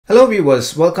Hello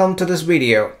viewers, welcome to this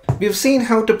video. We've seen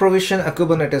how to provision a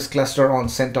Kubernetes cluster on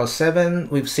CentOS 7.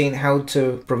 We've seen how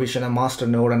to provision a master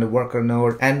node and a worker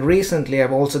node. And recently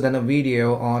I've also done a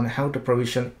video on how to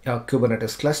provision a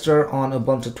Kubernetes cluster on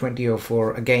Ubuntu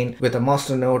 20.04, again with a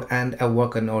master node and a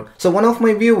worker node. So one of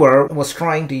my viewer was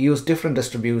trying to use different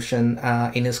distribution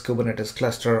in his Kubernetes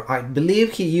cluster. I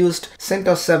believe he used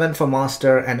CentOS 7 for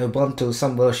master and Ubuntu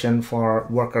some version for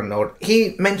worker node.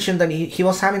 He mentioned that he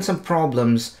was having some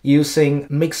problems using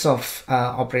mix of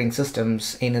operating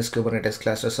systems in his Kubernetes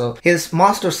cluster. So his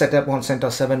master setup on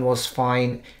CentOS 7 was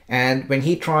fine, and when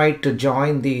he tried to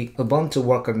join the Ubuntu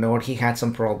worker node, he had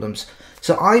some problems.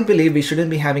 So I believe we shouldn't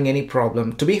be having any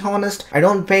problem. To be honest, I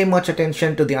don't pay much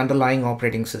attention to the underlying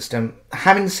operating system.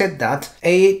 Having said that,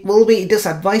 it is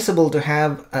advisable to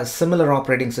have a similar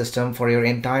operating system for your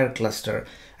entire cluster,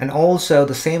 and also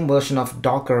the same version of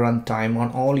Docker runtime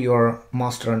on all your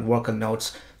master and worker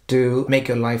nodes to make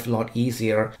your life a lot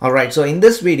easier. Alright, so in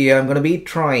this video, I'm going to be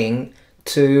trying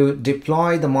to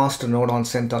deploy the master node on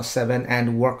CentOS 7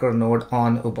 and worker node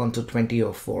on Ubuntu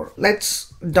 20.04.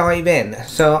 Let's dive in.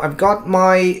 So I've got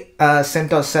my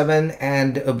CentOS 7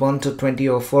 and Ubuntu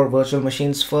 20.04 virtual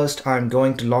machines. First, I'm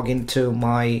going to log into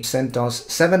my CentOS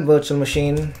 7 virtual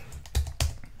machine.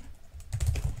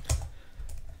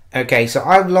 Okay, so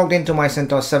I've logged into my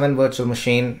CentOS 7 virtual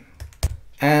machine.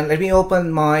 And let me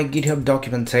open my GitHub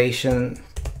documentation,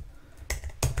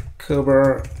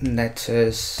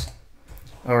 Kubernetes.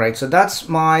 All right, so that's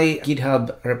my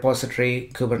GitHub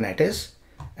repository, Kubernetes.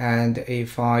 And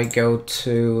if I go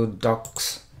to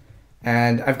docs,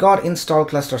 and I've got install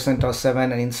cluster CentOS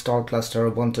 7 and install cluster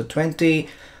Ubuntu 20.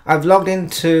 I've logged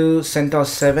into CentOS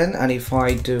 7, and if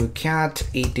I do cat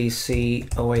etc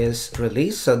os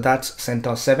release, so that's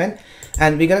CentOS 7.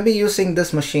 And we're going to be using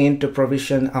this machine to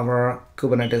provision our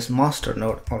Kubernetes master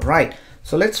node. All right,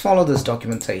 so let's follow this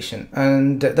documentation.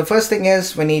 And the first thing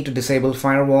is we need to disable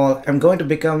firewall. I'm going to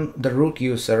become the root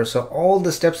user. So all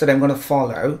the steps that I'm going to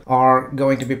follow are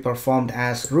going to be performed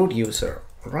as root user.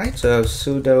 All right, so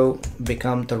sudo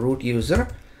become the root user.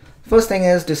 First thing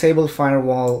is disable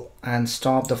firewall and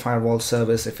stop the firewall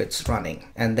service if it's running.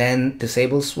 And then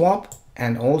disable swap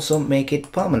and also make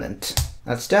it permanent.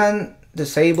 That's done.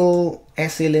 Disable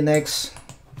SE Linux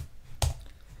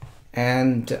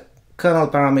and kernel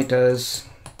parameters.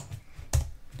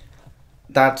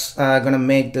 That's going to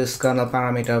make this kernel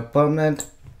parameter permanent,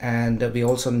 and we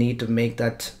also need to make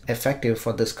that effective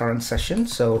for this current session.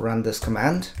 So run this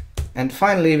command. And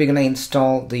finally, we're going to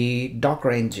install the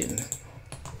Docker engine.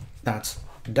 That's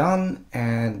done,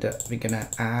 and we're gonna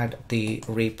add the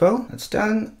repo. That's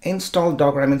done. Install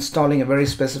Docker. I'm installing a very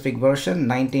specific version,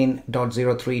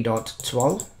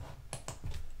 19.03.12.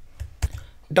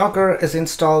 Docker is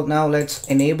installed. Now let's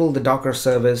enable the Docker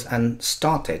service and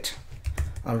start it.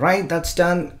 All right, that's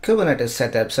done. Kubernetes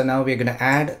setup. So now we're gonna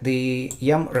add the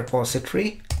yum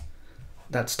repository.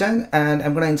 That's done, and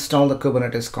I'm gonna install the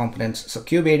Kubernetes components. So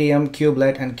Kubeadm,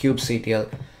 kubelet, and kubectl.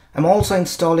 I'm also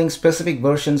installing specific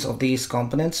versions of these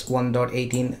components,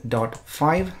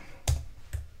 1.18.5.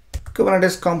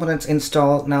 Kubernetes components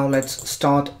installed. Now let's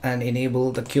start and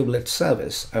enable the kubelet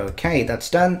service. Okay, that's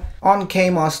done. On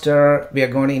kmaster, we are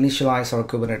going to initialize our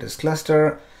Kubernetes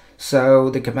cluster. So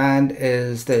the command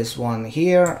is this one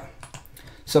here.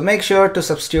 So make sure to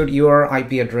substitute your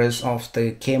IP address of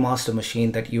the kmaster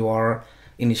machine that you are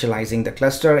initializing the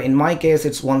cluster. In my case,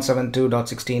 it's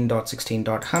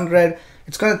 172.16.16.100.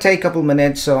 It's going to take a couple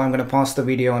minutes, so I'm going to pause the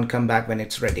video and come back when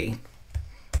it's ready.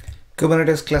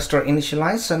 Kubernetes cluster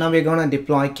initialized. So now we're going to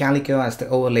deploy Calico as the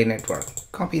overlay network.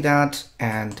 Copy that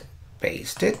and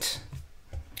paste it.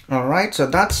 All right, so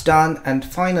that's done. And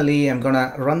finally, I'm going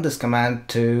to run this command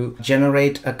to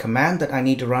generate a command that I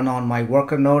need to run on my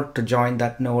worker node to join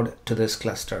that node to this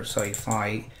cluster. So if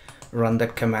I run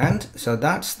that command, so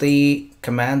that's the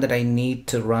command that I need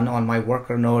to run on my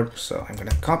worker node. So I'm going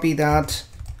to copy that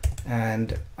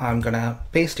and I'm gonna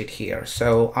paste it here.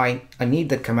 So I need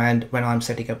the command when I'm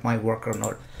setting up my worker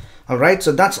node. All right,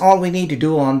 so that's all we need to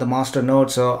do on the master node.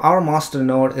 So our master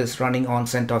node is running on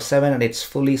CentOS 7 and it's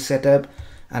fully set up,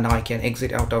 and I can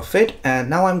exit out of it. And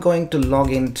now I'm going to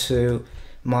log into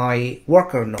my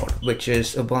worker node, which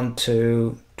is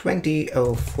Ubuntu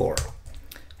 20.04.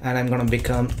 And I'm going to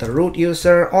become the root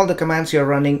user. All the commands you're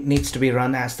running needs to be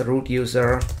run as the root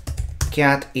user.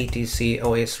 Cat etc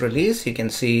os release. You can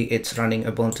see it's running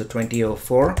Ubuntu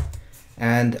 20.04,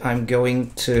 and I'm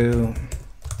going to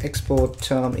export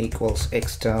term equals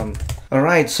xterm. All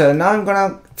right, so now I'm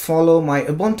gonna follow my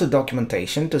Ubuntu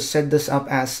documentation to set this up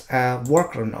as a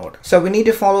worker node. So we need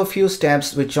to follow a few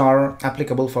steps which are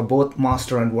applicable for both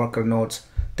master and worker nodes.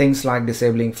 things like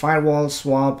disabling firewall,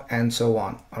 swap, and so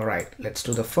on. All right, let's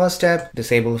do the first step.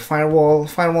 Disable firewall.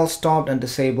 Firewall stopped and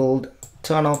disabled.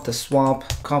 Turn off the swap,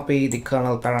 copy the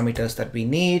kernel parameters that we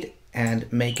need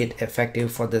and make it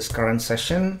effective for this current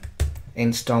session.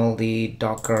 Install the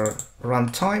Docker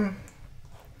runtime.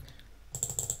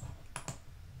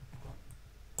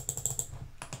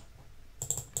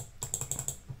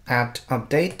 Apt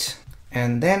update.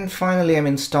 And then finally I'm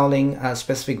installing a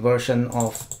specific version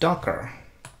of Docker.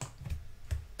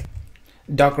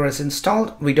 Docker is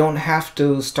installed. We don't have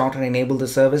to start and enable the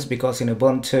service because in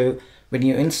Ubuntu, when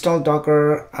you install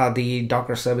Docker, the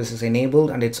Docker service is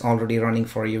enabled and it's already running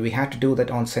for you. We had to do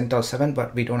that on CentOS 7,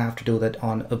 but we don't have to do that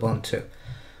on Ubuntu.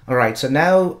 All right, so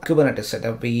now Kubernetes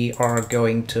setup, we are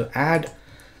going to add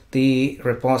the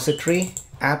repository,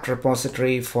 apt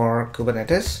repository for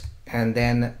Kubernetes, and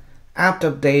then apt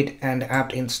update and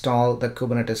apt install the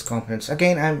Kubernetes components.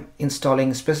 Again, I'm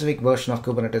installing specific version of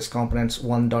Kubernetes components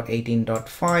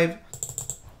 1.18.5.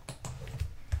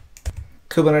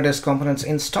 Kubernetes components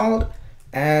installed,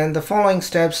 and the following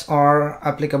steps are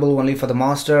applicable only for the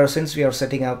master. Since we are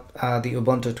setting up the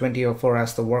Ubuntu 20.04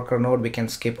 as the worker node, we can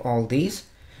skip all these.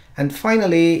 And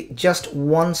finally, just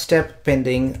one step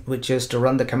pending, which is to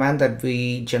run the command that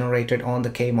we generated on the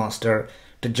kmaster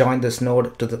to join this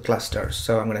node to the cluster.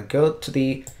 So I'm going to go to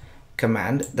the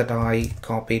command that I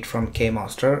copied from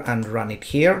kmaster and run it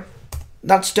here.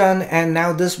 That's done, and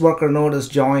now this worker node is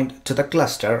joined to the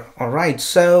cluster. All right,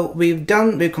 so we've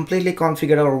completely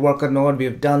configured our worker node.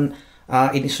 We've done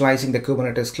initializing the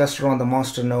Kubernetes cluster on the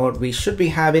master node. We should be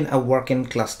having a working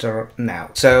cluster now.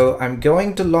 So I'm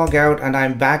going to log out and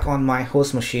I'm back on my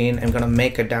host machine. I'm going to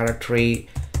make a directory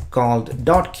called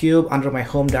 .kube under my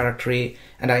home directory,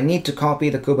 and I need to copy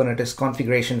the Kubernetes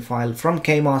configuration file from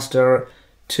kmaster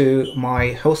to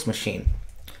my host machine.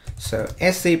 So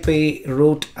scp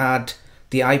root at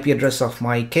the IP address of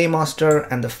my kmaster,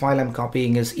 and the file I'm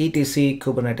copying is etc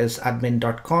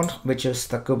kubernetesadmin.conf, which is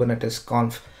the Kubernetes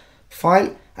conf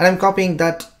file, and I'm copying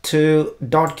that to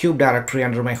 .kube directory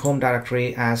under my home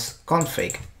directory as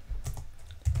config.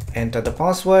 Enter the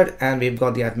password and we've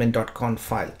got the admin.conf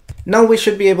file. Now we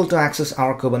should be able to access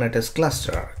our Kubernetes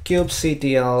cluster.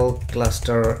 kubectl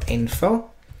cluster info.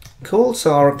 Cool,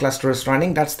 so our cluster is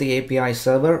running. That's the API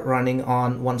server running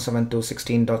on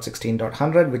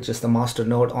 172.16.16.100, which is the master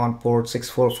node on port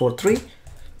 6443.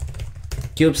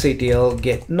 kubectl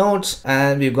get nodes,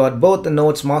 and we've got both the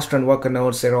nodes, master and worker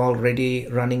nodes. They're already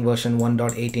running version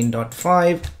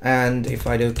 1.18.5. And if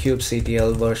I do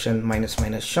kubectl version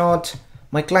 -- short,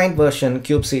 my client version,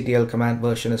 kubectl command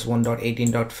version is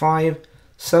 1.18.5,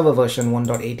 server version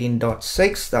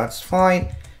 1.18.6, that's fine.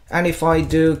 And if I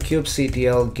do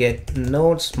kubectl get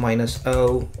nodes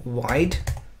 -o wide,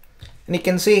 and you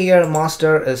can see here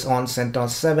master is on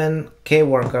CentOS 7,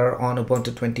 kworker on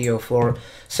Ubuntu 20.04.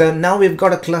 So now we've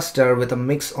got a cluster with a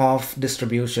mix of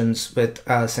distributions with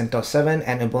CentOS 7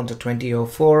 and Ubuntu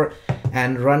 20.04,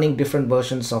 and running different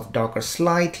versions of Docker,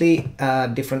 slightly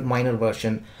different minor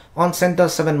version. On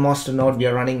CentOS 7 master node, we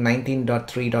are running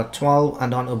 19.3.12,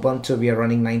 and on Ubuntu, we are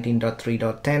running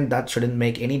 19.3.10. That shouldn't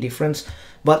make any difference.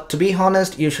 But to be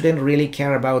honest, you shouldn't really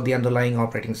care about the underlying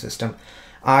operating system.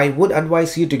 I would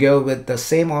advise you to go with the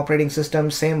same operating system,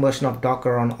 same version of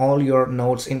Docker on all your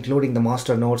nodes, including the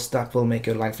master nodes. That will make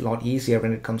your life a lot easier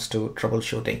when it comes to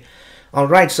troubleshooting.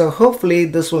 Alright, so hopefully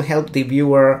this will help the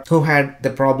viewer who had the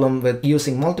problem with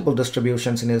using multiple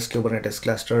distributions in his Kubernetes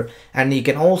cluster. And you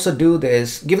can also do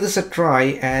this, give this a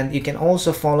try, and you can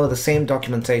also follow the same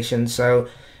documentation. So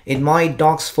in my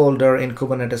docs folder in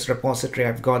Kubernetes repository,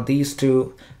 I've got these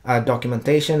two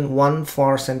documentation, one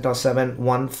for CentOS 7,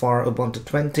 one for Ubuntu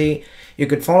 20. You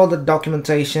could follow the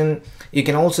documentation. You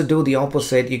can also do the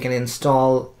opposite. You can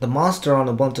install the master on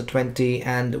Ubuntu 20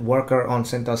 and worker on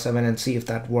CentOS 7 and see if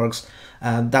that works.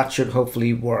 That should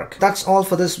hopefully work. That's all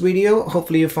for this video.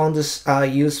 Hopefully you found this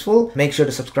useful. Make sure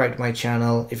to subscribe to my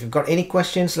channel. If you've got any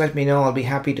questions, let me know. I'll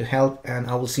be happy to help,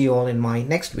 and I will see you all in my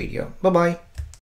next video. Bye-bye.